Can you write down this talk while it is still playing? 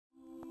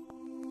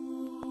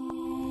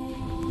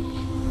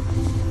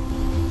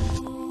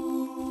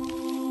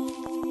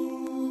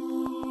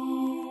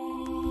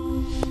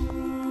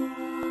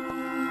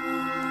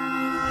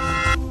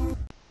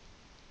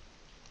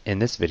In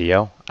this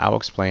video, I will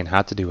explain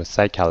how to do a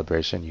site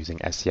calibration using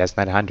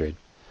SCS900.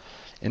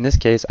 In this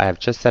case, I have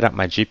just set up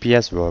my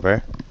GPS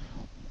rover.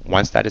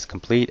 Once that is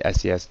complete,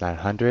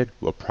 SCS900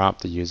 will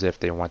prompt the user if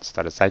they want to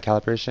start a site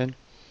calibration.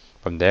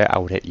 From there, I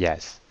would hit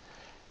yes.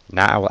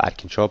 Now I will add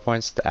control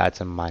points to add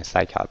to my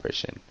site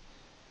calibration.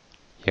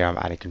 Here I'm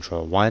adding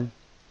control 1,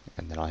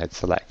 and then I'll hit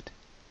select.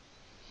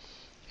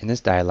 In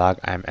this dialog,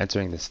 I am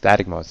entering the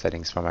static mode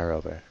settings for my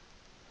rover.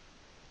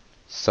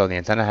 So the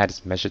antenna height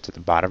is measured to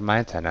the bottom of my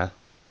antenna.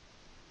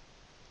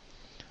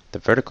 The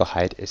vertical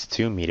height is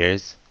 2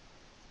 meters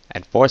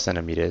and 4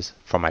 centimeters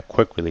for my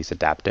quick release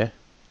adapter.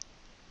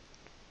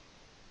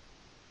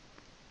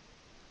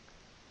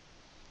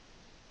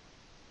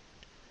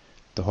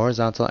 The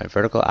horizontal and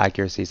vertical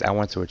accuracies I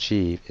want to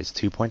achieve is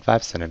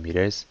 2.5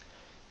 centimeters,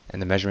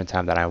 and the measurement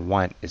time that I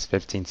want is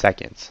 15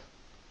 seconds.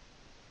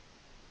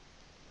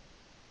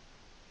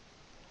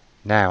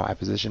 Now I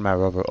position my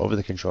rover over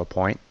the control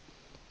point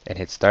and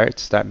hit start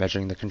to start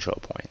measuring the control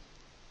point.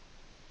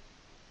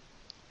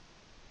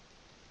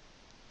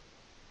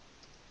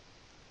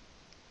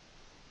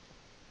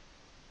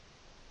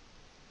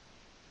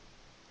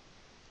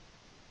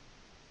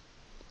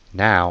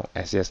 Now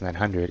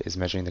SCS900 is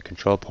measuring the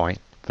control point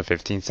for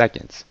 15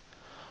 seconds.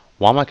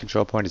 While my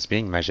control point is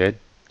being measured,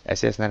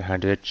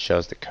 SCS900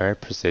 shows the current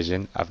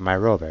precision of my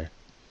rover.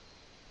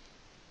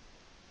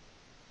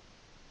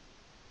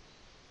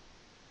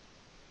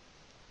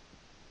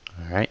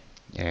 Alright,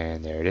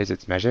 and there it is,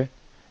 it's measured,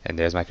 and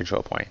there's my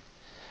control point.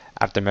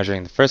 After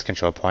measuring the first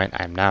control point,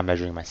 I am now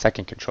measuring my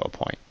second control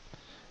point.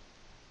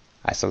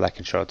 I select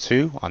control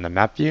 2 on the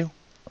map view,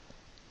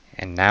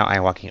 and now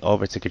I'm walking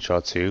over to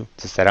control 2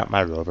 to set up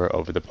my rover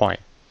over the point.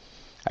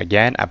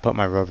 Again, I put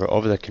my rover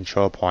over the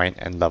control point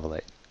and level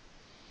it.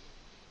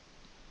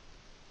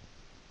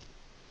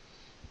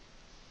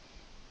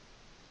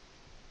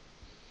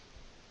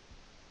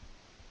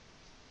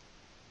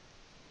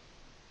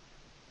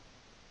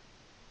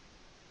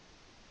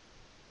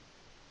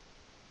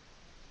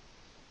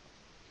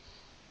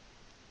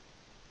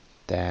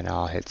 Then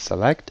I'll hit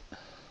select.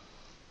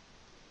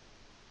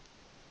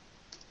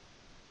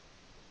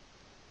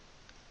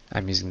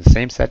 I'm using the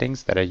same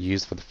settings that I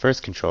used for the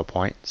first control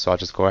point, so I'll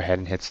just go ahead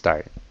and hit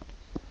start.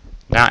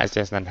 Now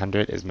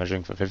SCS900 is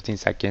measuring for 15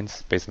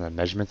 seconds based on the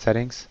measurement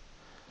settings.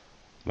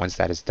 Once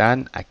that is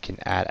done, I can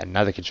add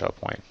another control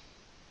point.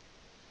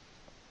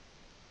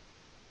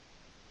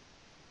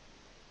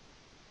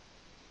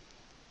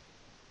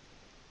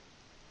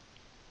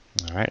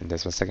 Alright, and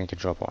this was second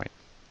control point.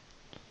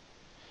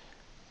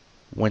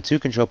 When two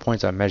control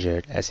points are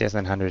measured,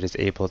 SCS900 is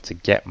able to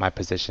get my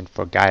position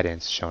for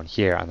guidance shown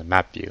here on the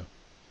map view.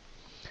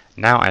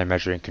 Now I am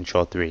measuring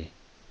control 3,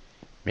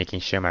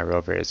 making sure my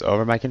rover is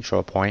over my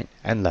control point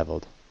and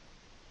leveled.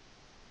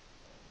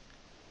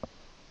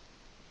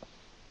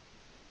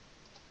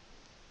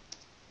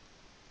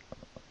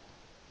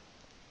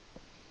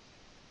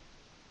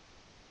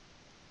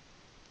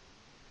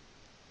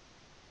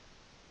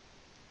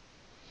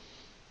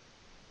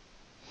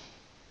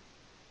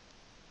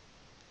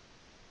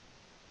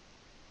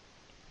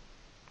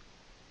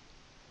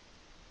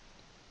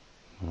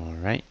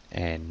 Alright,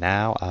 and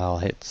now I'll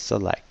hit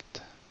select.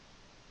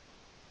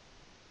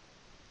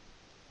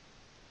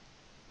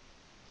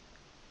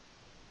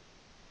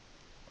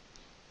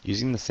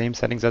 Using the same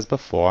settings as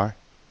before,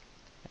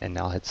 and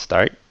I'll hit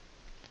start.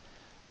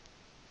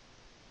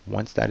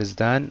 Once that is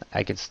done,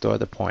 I can store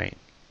the point.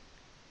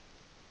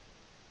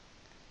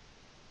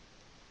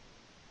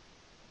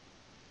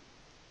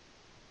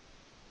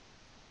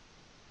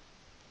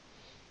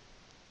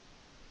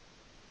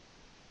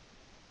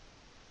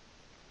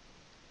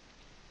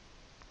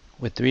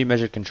 With 3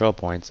 measured control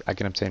points, I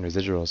can obtain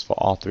residuals for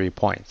all 3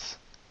 points.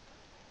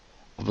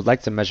 I would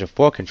like to measure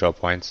 4 control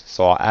points,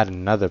 so I'll add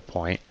another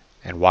point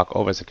and walk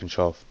over to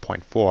control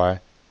point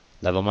 4,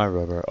 level my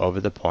rover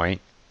over the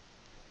point,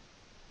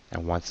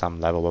 and once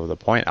I'm level over the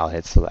point, I'll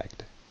hit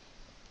select.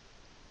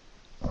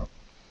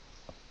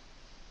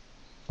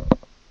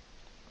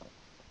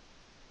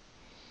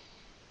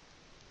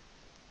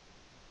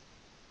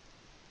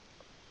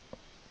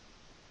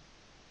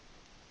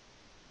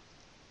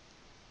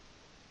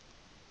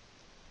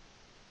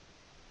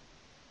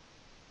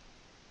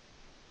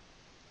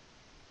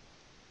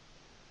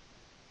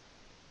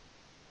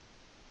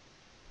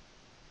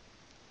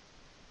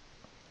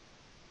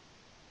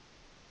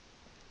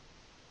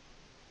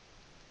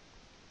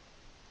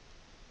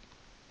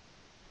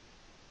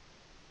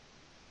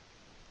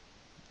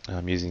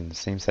 I'm using the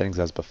same settings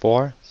as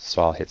before,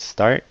 so I'll hit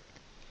start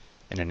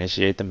and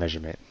initiate the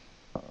measurement.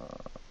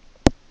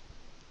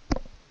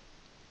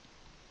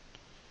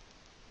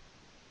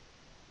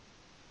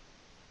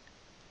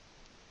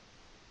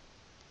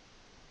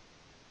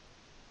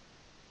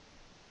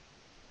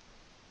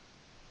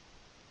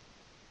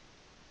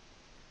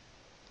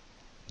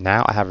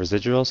 Now I have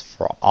residuals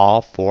for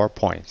all 4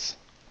 points.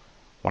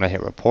 When I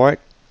hit report,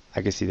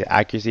 I can see the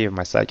accuracy of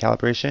my site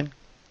calibration.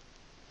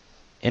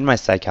 In my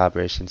site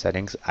calibration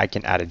settings, I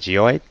can add a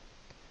geoid,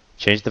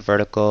 change the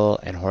vertical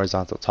and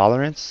horizontal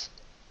tolerance,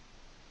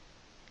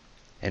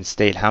 and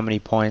state how many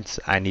points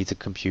I need to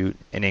compute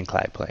an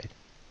incline plane.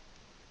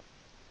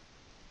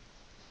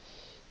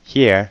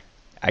 Here,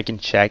 I can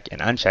check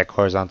and uncheck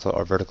horizontal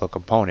or vertical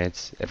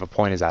components if a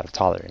point is out of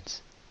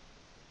tolerance.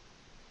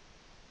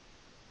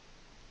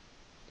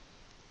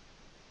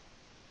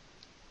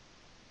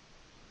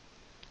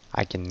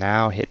 I can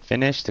now hit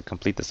finish to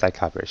complete the site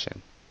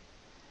calibration.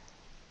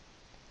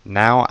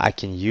 Now I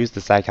can use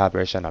the site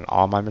calibration on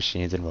all my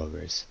machines and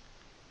rovers.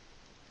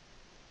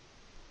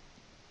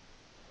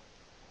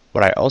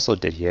 What I also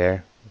did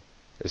here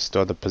is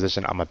store the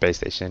position on my base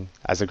station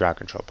as a ground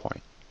control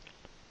point.